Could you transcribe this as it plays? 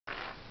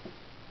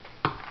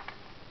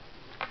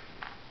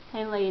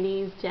Hey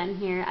ladies, Jen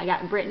here. I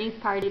got Brittany's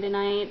party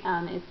tonight.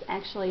 It's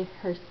actually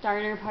her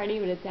starter party,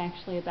 but it's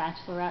actually a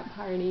bachelorette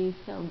party.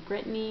 So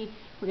Brittany,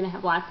 we're going to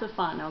have lots of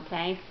fun,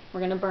 okay? We're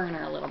going to burn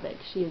her a little bit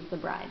 'cause she is the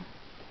bride.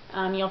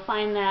 You'll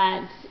find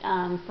that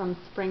from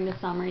spring to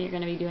summer you're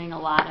going to be doing a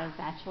lot of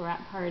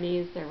bachelorette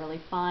parties. They're really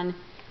fun.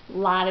 A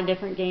lot of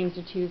different games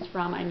to choose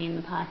from. I mean,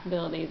 the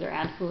possibilities are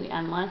absolutely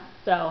endless.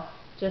 So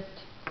just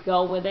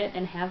go with it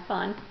and have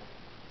fun.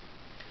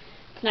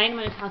 Tonight I'm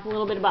going to talk a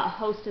little bit about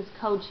hostess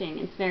coaching.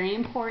 It's very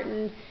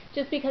important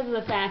just because of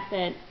the fact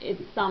that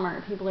it's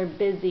summer. People are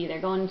busy.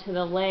 They're going to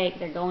the lake.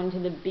 They're going to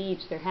the beach.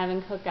 They're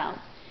having cookouts.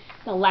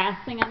 The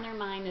last thing on their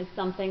mind is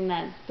something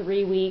that's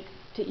 3 weeks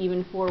to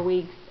even 4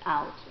 weeks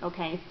out.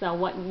 Okay, so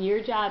what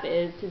your job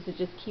is to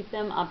just keep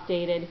them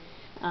updated,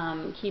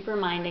 keep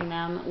reminding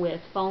them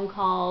with phone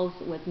calls,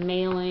 with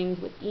mailings,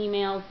 with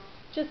emails.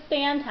 Just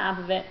stay on top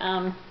of it.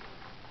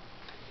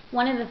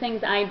 One of the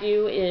things I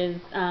do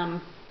is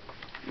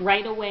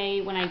right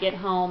away when I get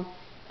home,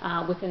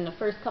 within the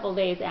first couple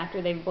days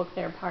after they've booked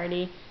their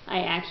party,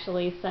 I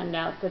actually send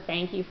out the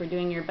thank you for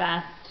doing your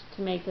best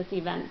to make this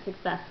event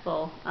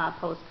successful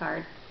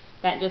postcard.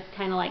 That just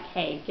kind of like,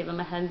 hey, give them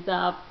a heads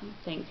up,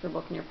 thanks for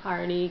booking your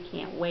party,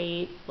 can't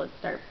wait, let's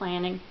start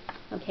planning.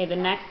 Okay, the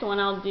next one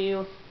I'll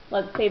do,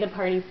 let's say the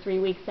party's 3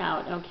 weeks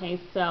out, okay,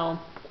 so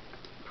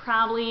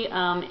probably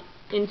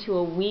into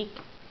a week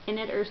in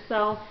it or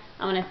so,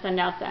 I'm going to send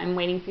out that I'm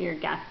waiting for your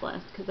guest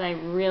list, because I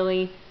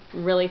really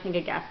think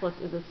a guest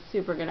list is a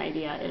super good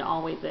idea. It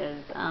always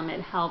is.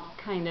 It helps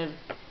kind of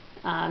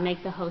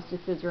make the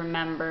hostesses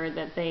remember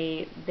that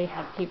they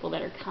have people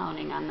that are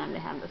counting on them to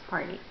have this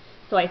party.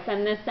 So I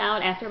send this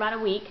out after about a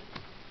week,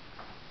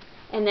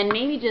 and then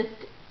maybe just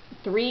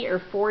 3 or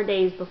 4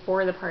 days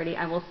before the party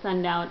I will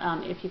send out,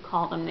 if you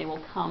call them they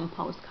will come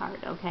postcard,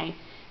 okay?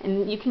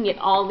 And you can get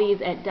all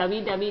these at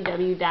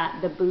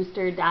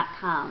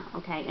www.thebooster.com,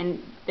 okay? And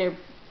they're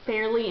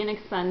fairly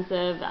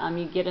inexpensive.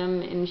 You get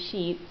them in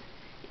sheets,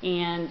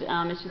 and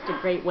it's just a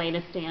great way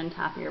to stay on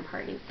top of your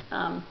parties.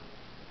 I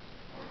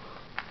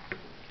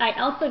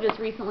also just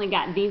recently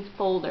got these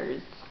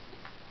folders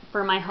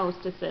for my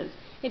hostesses.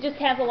 It just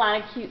has a lot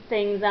of cute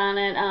things on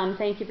it.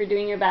 Thank you for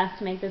doing your best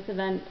to make this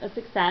event a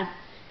success.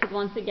 Because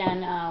once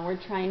again, we're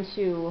trying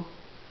to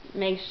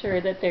make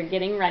sure that they're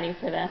getting ready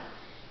for this.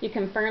 You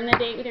confirm the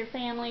date with your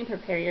family,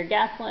 prepare your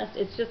guest list.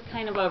 It's just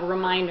kind of a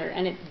reminder,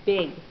 and it's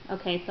big.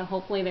 Okay, so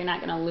hopefully they're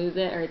not going to lose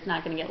it, or it's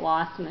not going to get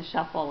lost in the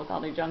shuffle with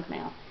all their junk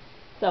mail.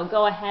 So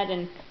go ahead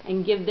and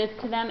give this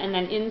to them, and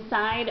then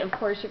inside, of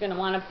course, you're going to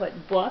want to put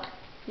book.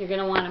 You're going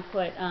to want to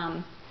put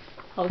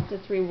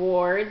hostess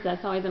rewards.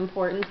 That's always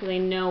important, so they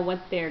know what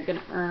they're going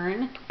to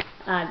earn.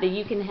 That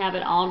you can have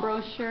it all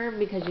brochure,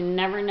 because you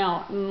never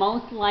know.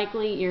 Most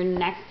likely, your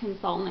next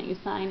consultant that you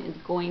sign is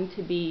going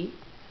to be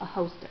a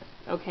hostess.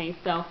 Okay,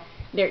 so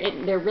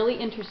they're really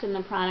interested in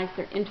the products.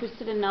 They're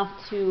interested enough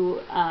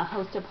to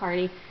host a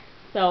party.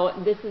 So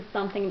this is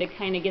something to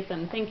kind of get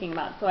them thinking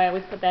about. So I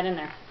always put that in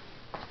there.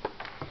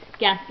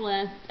 Guest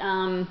list.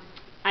 I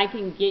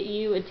can get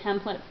you a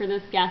template for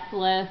this guest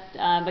list,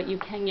 but you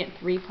can get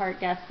 3-part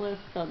guest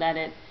list so that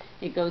it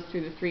goes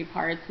through the 3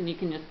 parts, and you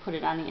can just put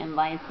it on the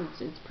invites.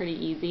 It's pretty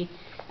easy.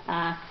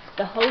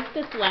 The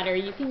hostess letter,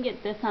 you can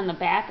get this on the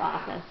back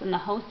office, and the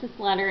hostess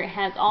letter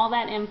has all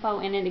that info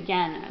in it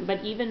again,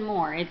 but even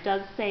more. It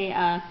does say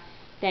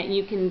that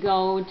you can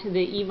go to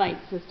the Evite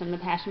system, the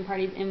Passion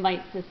Parties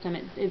invite system.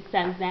 It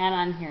says that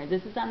on here.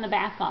 This is on the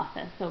back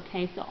office,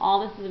 okay? So all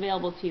this is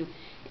available to you.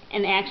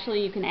 And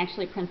actually, you can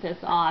actually print this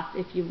off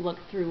if you look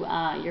through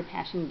your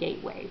Passion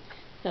Gateway.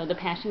 So the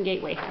Passion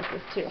Gateway has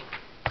this too.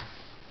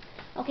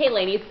 Okay,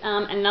 ladies,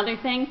 another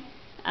thing,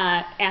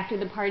 after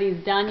the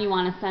party's done, you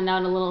want to send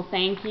out a little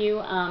thank you.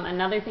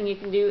 Another thing you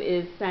can do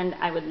is send,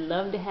 I would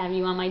love to have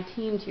you on my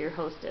team, to your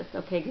hostess,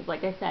 okay? Because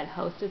like I said,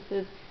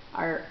 hostesses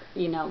are,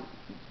 you know,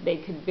 they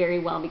could very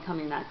well become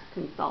your next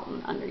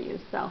consultant under you.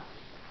 So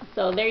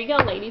there you go,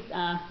 ladies.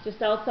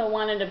 Just also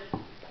wanted to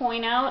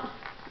point out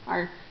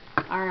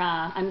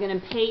I'm going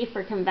to pay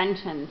for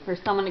convention, for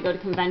someone to go to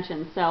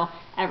convention. So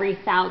every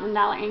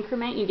 $1,000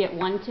 increment, you get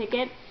 1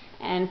 ticket.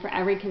 And for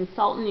every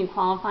consultant you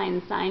qualify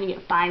and sign, you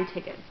get 5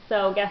 tickets.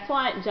 So guess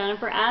what?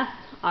 Jennifer S.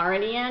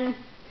 already in.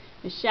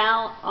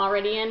 Michelle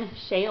already in.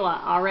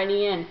 Shayla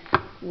already in.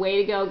 Way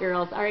to go,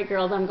 girls. All right,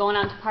 girls, I'm going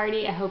out to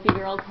party. I hope you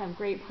girls have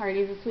great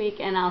parties this week,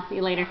 and I'll see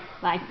you later.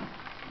 Bye.